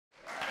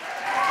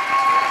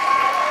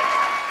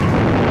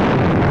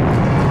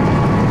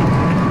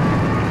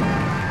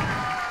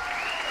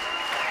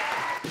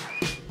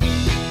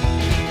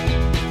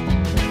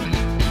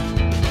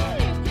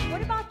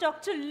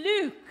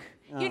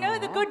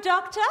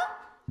doctor?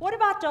 What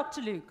about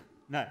Dr. Luke?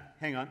 No,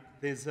 hang on.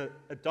 There's a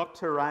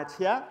doctor right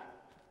here.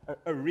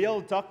 A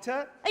real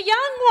doctor. A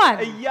young one.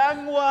 A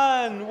young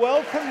one.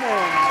 Welcome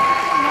then.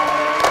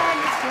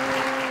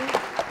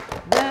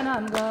 When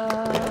I'm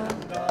gone,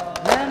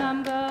 when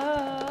I'm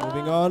gone.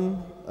 Moving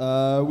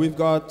on, we've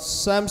got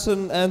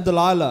Samson and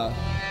Delilah.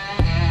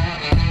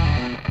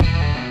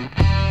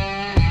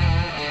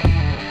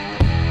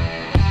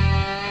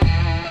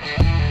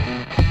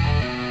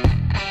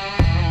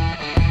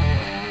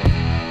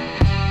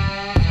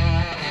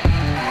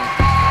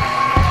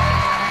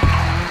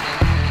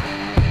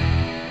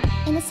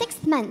 In the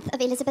 6th month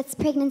of Elizabeth's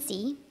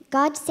pregnancy,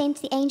 God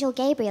sent the angel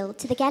Gabriel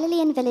to the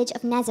Galilean village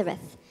of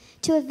Nazareth,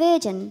 to a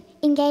virgin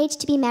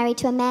engaged to be married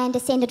to a man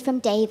descended from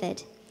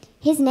David.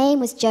 His name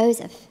was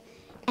Joseph,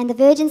 and the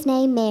virgin's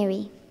name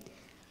Mary.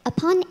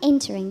 Upon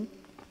entering,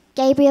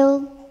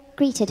 Gabriel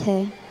greeted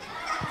her.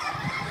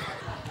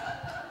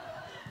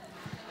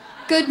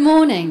 Good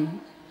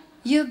morning.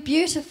 You're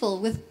beautiful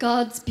with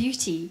God's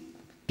beauty,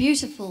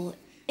 beautiful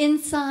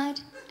inside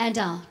and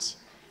out.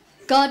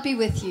 God be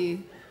with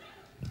you.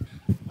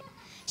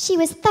 She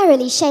was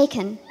thoroughly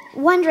shaken,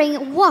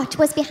 wondering what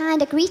was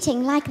behind a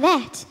greeting like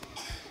that.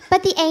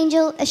 But the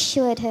angel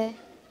assured her.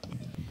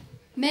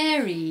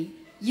 Mary,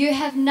 you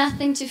have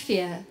nothing to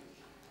fear.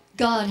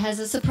 God has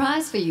a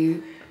surprise for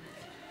you.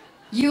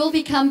 You will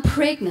become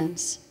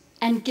pregnant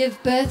and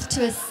give birth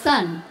to a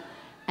son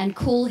and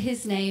call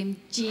his name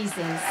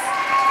Jesus.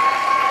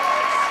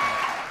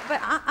 But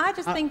I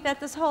just think that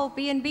this whole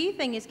B&B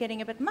thing is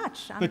getting a bit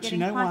much. But you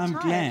know why I'm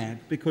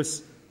glad?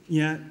 Because,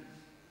 yeah,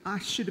 I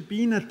should have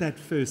been at that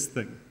first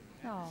thing.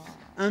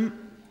 Oh.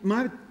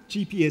 My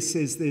GPS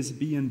says there's a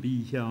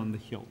B&B here on the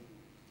hill.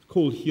 It's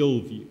called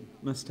Hillview.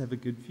 Must have a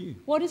good view.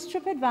 What does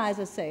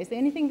TripAdvisor say? Is there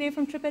anything there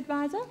from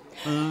TripAdvisor?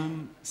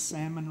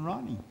 Sam and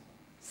Ronnie.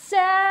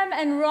 Sam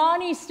and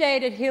Ronnie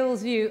stayed at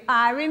Hillsview.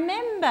 I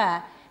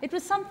remember. It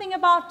was something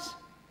about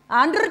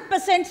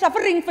 100%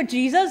 suffering for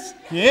Jesus.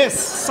 Yes,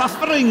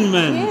 suffering,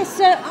 man. Yes,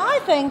 so I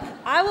think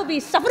I will be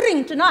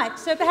suffering tonight.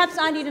 So perhaps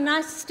I need a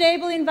nice,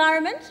 stable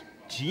environment.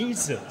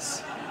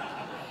 Jesus.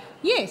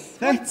 Yes.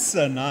 That's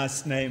a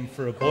nice name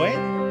for a boy.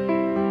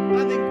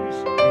 I think we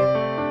should...